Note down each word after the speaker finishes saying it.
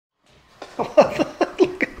They're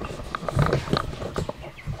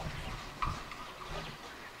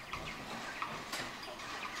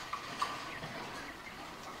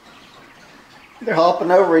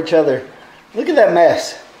hopping over each other. Look at that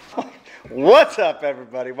mess. What's up,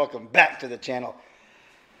 everybody? Welcome back to the channel.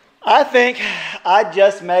 I think I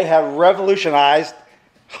just may have revolutionized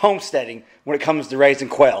homesteading when it comes to raising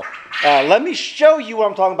quail. Let me show you what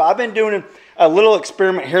I'm talking about. I've been doing a little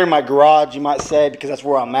experiment here in my garage, you might say, because that's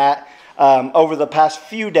where I'm at, over the past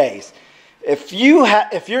few days. If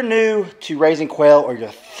you're new to raising quail or you're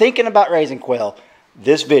thinking about raising quail,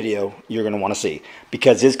 this video you're going to want to see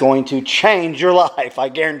because it's going to change your life. I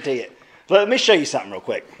guarantee it. Let me show you something real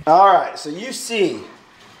quick. All right, so you see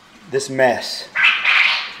this mess.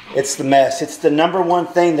 It's the mess. It's the number one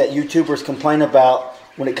thing that YouTubers complain about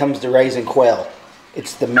when it comes to raising quail.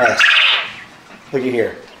 It's the mess. Look at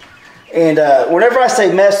here. And whenever I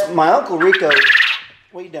say mess, my Uncle Rico,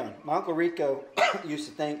 what are you doing? My Uncle Rico used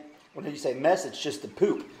to think when you say mess, it's just the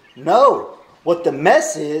poop. No, what the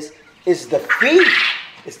mess is the feed.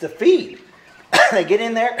 It's the feed. They get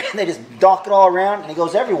in there and they just dock it all around and it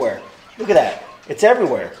goes everywhere. Look at that. It's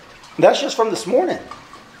everywhere. And that's just from this morning.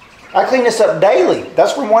 I clean this up daily.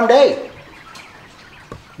 That's from one day.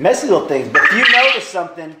 Messy little things. But if you notice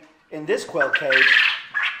something in this quail cage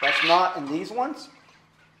that's not in these ones,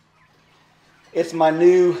 it's my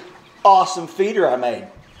new awesome feeder I made.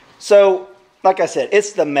 So, like I said,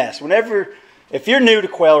 it's the mess. If you're new to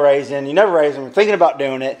quail raising, you never raised them, you're thinking about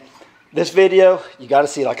doing it, this video, you got to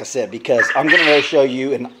see, like I said, because I'm going to show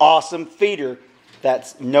you an awesome feeder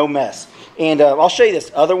that's no mess. And I'll show you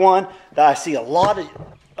this other one that I see a lot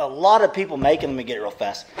of people making. Let me get it real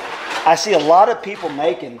fast. I see a lot of people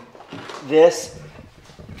making this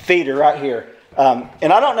feeder right here.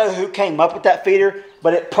 And I don't know who came up with that feeder,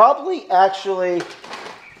 but it probably actually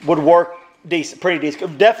would work decent, pretty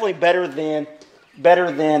decent. Definitely better than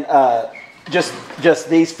just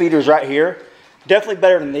these feeders right here. Definitely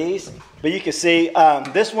better than these. But you can see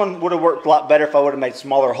this one would have worked a lot better if I would have made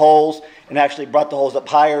smaller holes and actually brought the holes up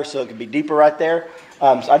higher so it could be deeper right there.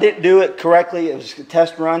 So I didn't do it correctly. It was just a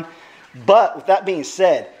test run. But with that being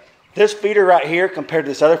said, this feeder right here compared to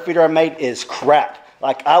this other feeder I made is crap.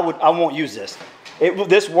 Like I won't use this.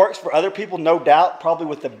 This works for other people, no doubt, probably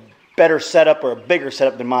with a better setup or a bigger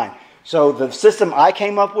setup than mine. So the system I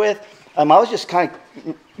came up with, I was just kind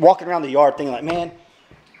of walking around the yard thinking like, man,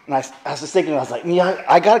 and I was just thinking, I was like, yeah,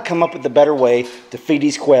 I got to come up with a better way to feed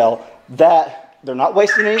these quail that they're not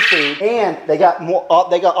wasting any food and they got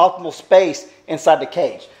optimal space inside the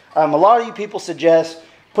cage. A lot of you people suggest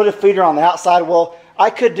put a feeder on the outside. Well, I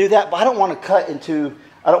could do that, but I don't want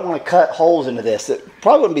to cut holes into this. It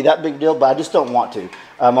probably wouldn't be that big a deal, but I just don't want to.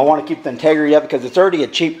 I want to keep the integrity up because it's already a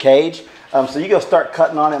cheap cage. So you go start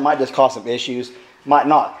cutting on it, it might just cause some issues, might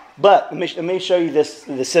not. But let me show you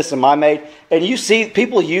the system I made. And you see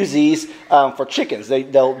people use these for chickens.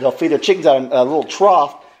 They'll feed their chickens out of a little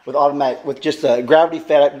trough with just a gravity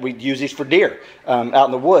fed. We'd use these for deer out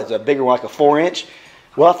in the woods, a bigger one, like a 4-inch.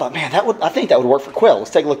 Well, I thought, man, I think that would work for quail.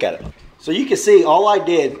 Let's take a look at it. So you can see all I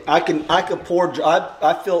did. I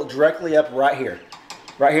fill it directly up right here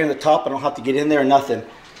in the top. I don't have to get in there or nothing,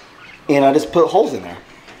 and I just put holes in there.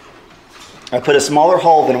 I put a smaller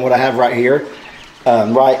hole than what I have right here.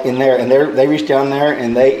 Right in there, and they reach down there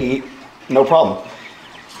and they eat no problem.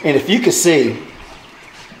 And if you can see,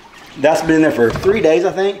 that's been in there for 3 days,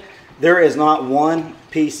 I think. There is not one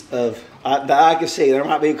piece of that I can see. There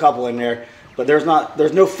might be a couple in there, but there's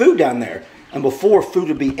no food down there. And before, food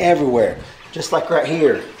would be everywhere, just like right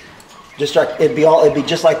here. Just like it'd be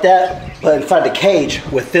just like that, but inside the cage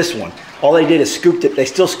with this one. All they did is scooped it. They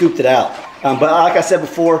still scooped it out. But like I said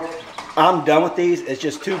before, I'm done with these. It's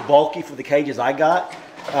just too bulky for the cages I got.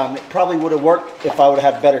 It probably would have worked if I would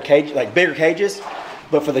have had bigger cages.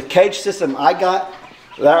 But for the cage system I got,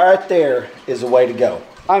 that right there is the way to go.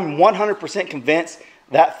 I'm 100% convinced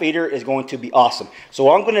that feeder is going to be awesome. So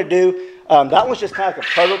what I'm going to do, that one's just kind of like a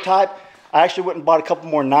prototype. I actually went and bought a couple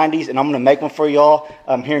more 90s, and I'm going to make one for y'all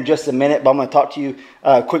here in just a minute. But I'm going to talk to you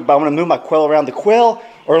quick. But I'm going to move my quail around. The quail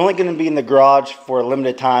are only going to be in the garage for a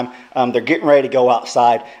limited time. They're getting ready to go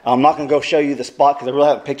outside. I'm not going to go show you the spot because I really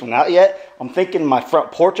haven't picked one out yet. I'm thinking my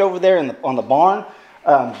front porch over there on the barn.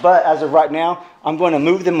 But as of right now, I'm going to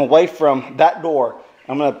move them away from that door.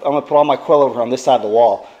 I'm going to put all my quail over on this side of the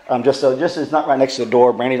wall. Just so it's not right next to the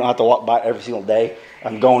door. Brandy don't have to walk by it every single day.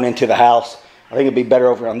 I'm going into the house. I think it'd be better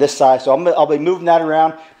over on this side. So I'll be moving that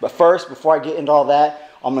around. But first, before I get into all that,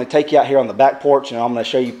 I'm going to take you out here on the back porch, and I'm going to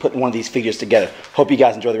show you putting one of these figures together. Hope you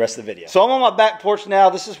guys enjoy the rest of the video. So I'm on my back porch now.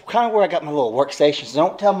 This is kind of where I got my little workstation. So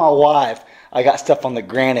don't tell my wife I got stuff on the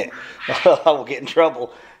granite. I will get in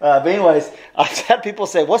trouble. But anyways, I've had people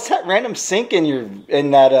say, "What's that random sink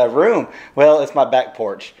in that room?" Well, it's my back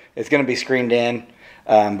porch. It's going to be screened in,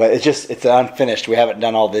 but it's unfinished. We haven't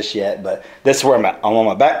done all this yet. But this is where I'm on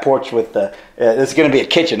my back porch with the. This is going to be a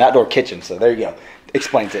kitchen, outdoor kitchen. So there you go.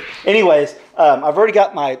 Explains it. Anyways, I've already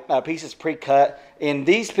got my pieces pre-cut, and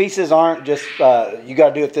these pieces aren't just you got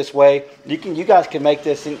to do it this way. You guys can make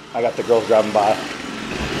this. I got the girls driving by.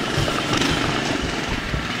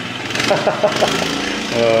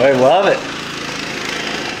 Oh, I love it.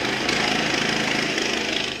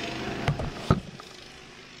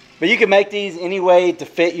 But you can make these any way to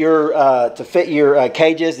fit your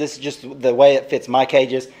cages. This is just the way it fits my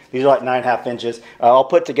cages. These are like 9.5 inches. I'll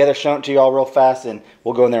put it together, show it to you all real fast, and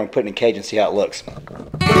we'll go in there and put it in a cage and see how it looks.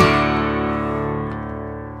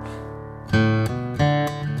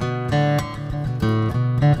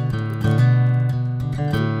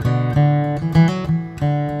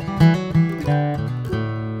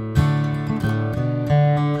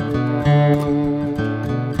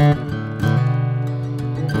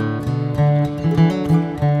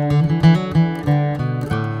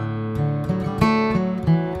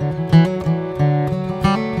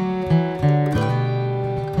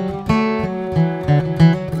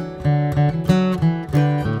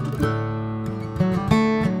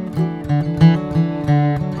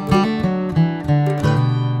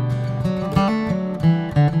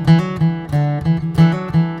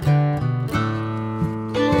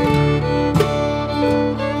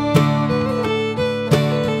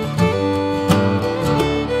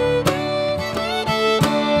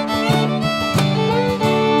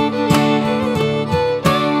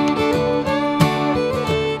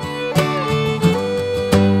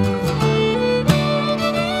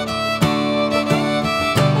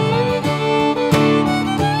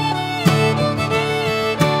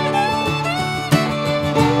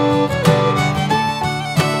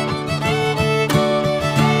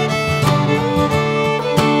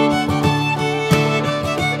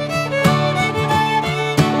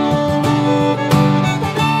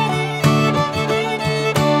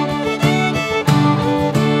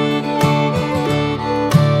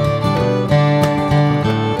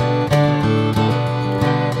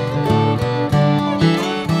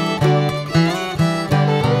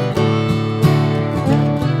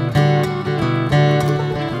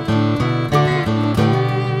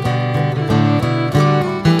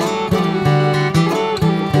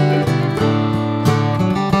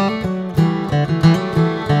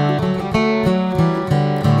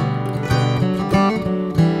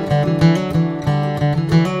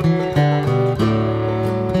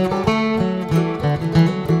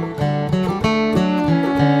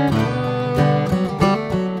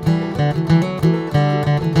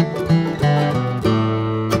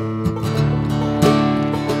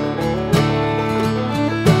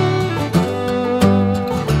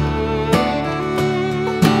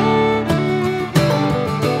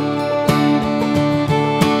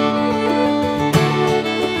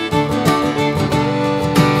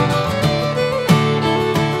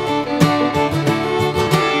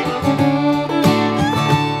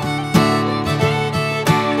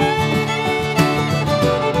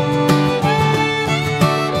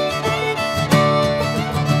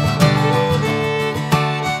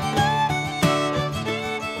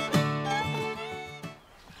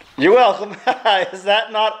 You're welcome. Is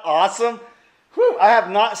that not awesome? Whew,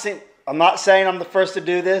 I'm not saying I'm the first to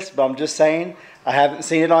do this, but I'm just saying I haven't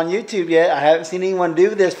seen it on YouTube yet. I haven't seen anyone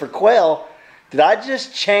do this for quail. Did I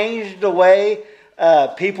just change the way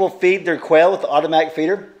people feed their quail with the automatic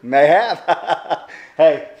feeder? May have.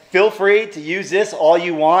 Hey, feel free to use this all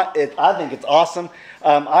you want. I think it's awesome.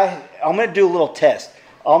 I'm going to do a little test.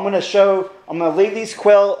 I'm going to leave these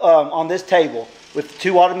quail on this table with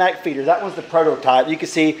 2 automatic feeders. That one's the prototype. You can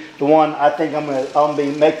see the one I think I'm going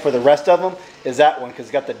to make for the rest of them is that one, because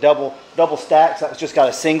it's got the double stacks. That's just got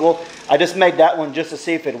a single. I just made that one just to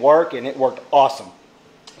see if it'd work, and it worked awesome.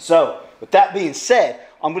 So with that being said,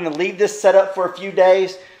 I'm going to leave this set up for a few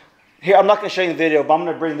days. Here, I'm not going to show you the video, but I'm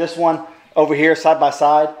going to bring this one over here side by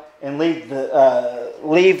side and leave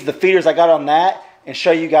the feeders I got on that and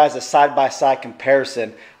show you guys a side-by-side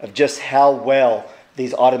comparison of just how well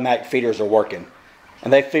these automatic feeders are working.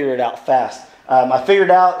 And they figured it out fast. I figured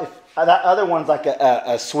out if that other one's like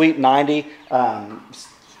a sweep 90,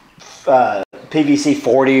 PVC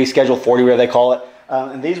 40, schedule 40, whatever they call it.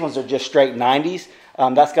 And these ones are just straight 90s.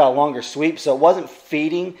 That's got a longer sweep, so it wasn't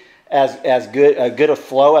feeding as good a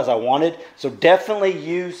flow as I wanted. So definitely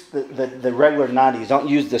use the regular 90s. Don't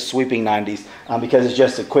use the sweeping 90s because it's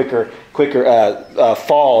just a quicker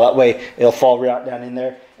fall. That way it'll fall right down in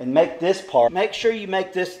there. and make this part. Make sure you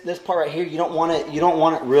make this part right here. You don't want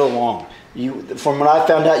it real long. From what I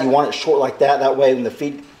found out, you want it short like that. That way, when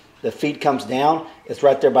the feed comes down, it's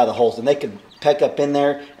right there by the holes, and they can peck up in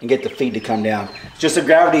there and get the feed to come down. It's just a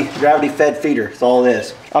gravity fed feeder. That's all it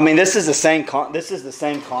is. I mean, this is the same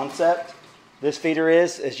concept. This feeder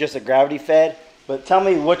is. It's just a gravity fed. But tell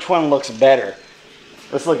me which one looks better.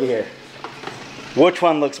 Let's look at here. Which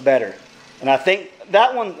one looks better? And I think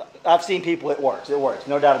that one, I've seen people, it works,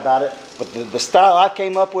 no doubt about it. But the style I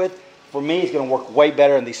came up with, for me, is going to work way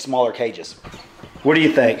better in these smaller cages. What do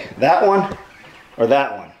you think? That one or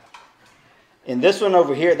that one? And this one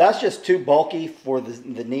over here, that's just too bulky for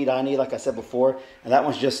the need I need, like I said before. And that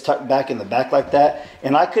one's just tucked back in the back like that.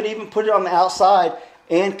 And I could even put it on the outside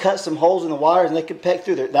and cut some holes in the wires, and they could peck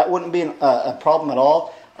through there. That wouldn't be a problem at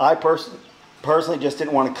all. I personally just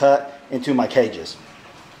didn't want to cut into my cages.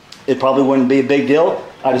 It probably wouldn't be a big deal.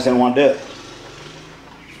 I just didn't want to do it.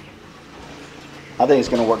 I think it's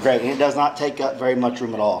going to work great. And it does not take up very much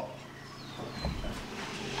room at all.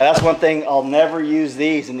 That's one thing. I'll never use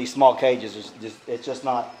these in these small cages. It's just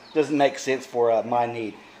not, doesn't make sense for my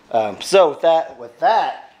need. So with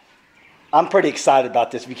that, I'm pretty excited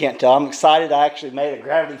about this, if you can't tell. I'm excited. I actually made a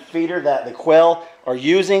gravity feeder that the quail are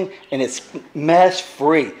using, and it's mesh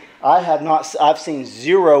free. I've seen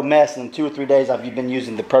zero mess in 2 or 3 days I've been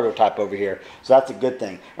using the prototype over here. So that's a good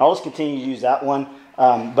thing. I'll just continue to use that one.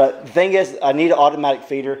 But the thing is, I need an automatic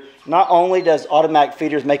feeder. Not only does automatic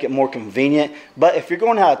feeders make it more convenient, but if you're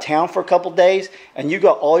going out of town for a couple days and you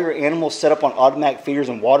got all your animals set up on automatic feeders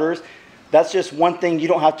and waters, that's just one thing you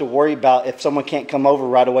don't have to worry about if someone can't come over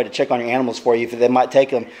right away to check on your animals for you. If they might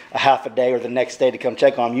take them a half a day or the next day to come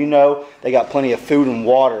check on them, you know they got plenty of food and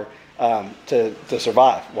water to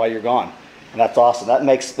survive while you're gone. And that's awesome. That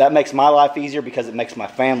makes my life easier because it makes my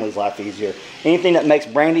family's life easier. Anything that makes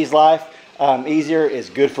Brandy's life easier is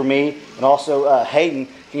good for me. And also Hayden, you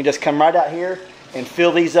can just come right out here and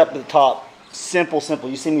fill these up at the top. Simple.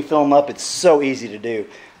 You see me fill them up. It's so easy to do.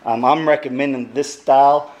 I'm recommending this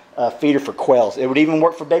style feeder for quails. It would even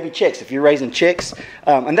work for baby chicks if you're raising chicks.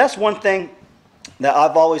 And that's one thing that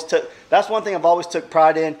I've always took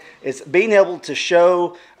pride in, is being able to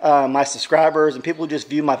show my subscribers and people who just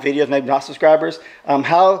view my videos, maybe not subscribers,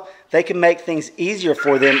 how they can make things easier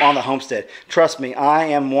for them on the homestead. Trust me, I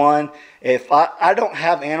am one. If I don't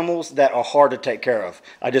have animals that are hard to take care of.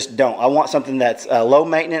 I just don't. I want something that's low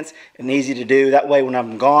maintenance and easy to do. That way when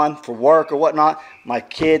I'm gone for work or whatnot, my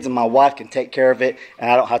kids and my wife can take care of it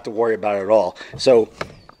and I don't have to worry about it at all. So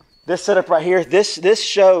this setup right here, this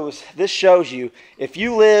shows you if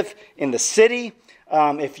you live in the city,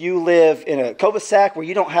 if you live in a cul-de-sac where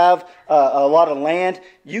you don't have a lot of land,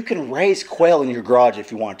 you can raise quail in your garage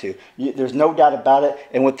if you want to. There's no doubt about it.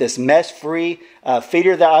 And with this mesh-free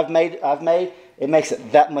feeder that I've made, it makes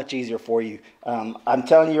it that much easier for you. I'm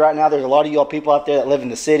telling you right now, there's a lot of y'all people out there that live in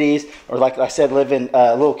the cities, or like I said, live in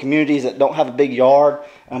little communities that don't have a big yard.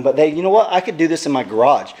 But you know what? I could do this in my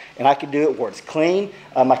garage, and I could do it where it's clean.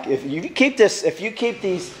 If you keep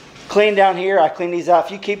these clean down here, I clean these out.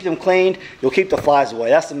 If you keep them cleaned, you'll keep the flies away.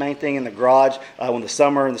 That's the main thing in the garage. When the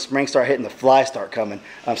summer and the spring start hitting, the flies start coming.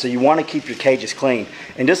 So you want to keep your cages clean.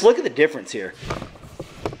 And just look at the difference here.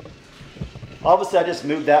 Obviously, I just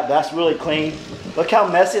moved that, but that's really clean. Look how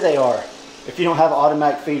messy they are if you don't have an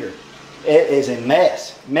automatic feeder. It is a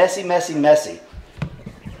mess. Messy.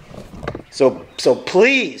 So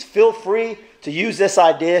please feel free to use this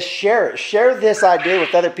idea. Share this idea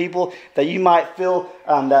with other people that you might feel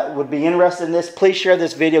that would be interested in this. Please share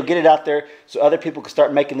this video. Get it out there so other people can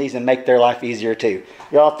start making these and make their life easier too.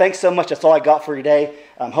 Y'all, thanks so much. That's all I got for today.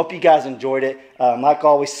 Hope you guys enjoyed it. Like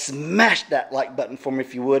always, smash that like button for me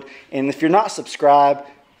if you would. And if you're not subscribed,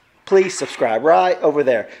 please subscribe right over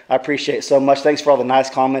there. I appreciate it so much. Thanks for all the nice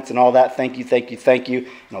comments and all that. Thank you. And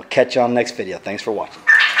I'll catch you on the next video. Thanks for watching.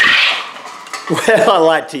 Well, I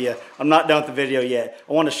lied to you. I'm not done with the video yet.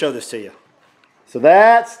 I want to show this to you. So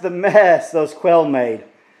that's the mess those quail made.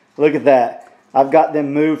 Look at that. I've got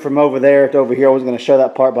them moved from over there to over here. I wasn't going to show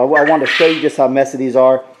that part, but I wanted to show you just how messy these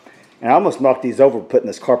are. And I almost knocked these over putting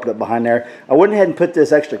this carpet up behind there. I went ahead and put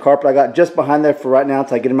this extra carpet I got just behind there for right now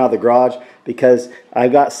until I get them out of the garage, because I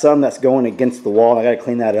got some that's going against the wall. I got to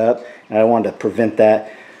clean that up, and I wanted to prevent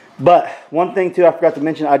that. But one thing too I forgot to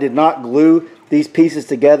mention, I did not glue these pieces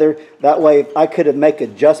together. That way I could make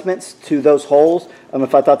adjustments to those holes.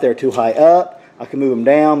 If I thought they were too high up, I can move them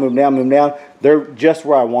down. They're just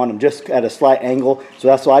where I want them, just at a slight angle. So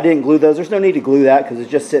that's why I didn't glue those. There's no need to glue that because it's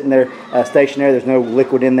just sitting there stationary. There's no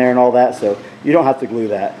liquid in there and all that, so you don't have to glue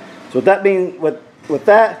that. So with that being, with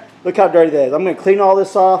that, look how dirty that is. I'm going to clean all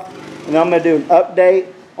this off, and I'm going to do an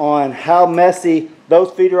update on how messy those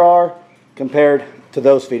feeder are compared to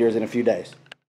those feeders in a few days.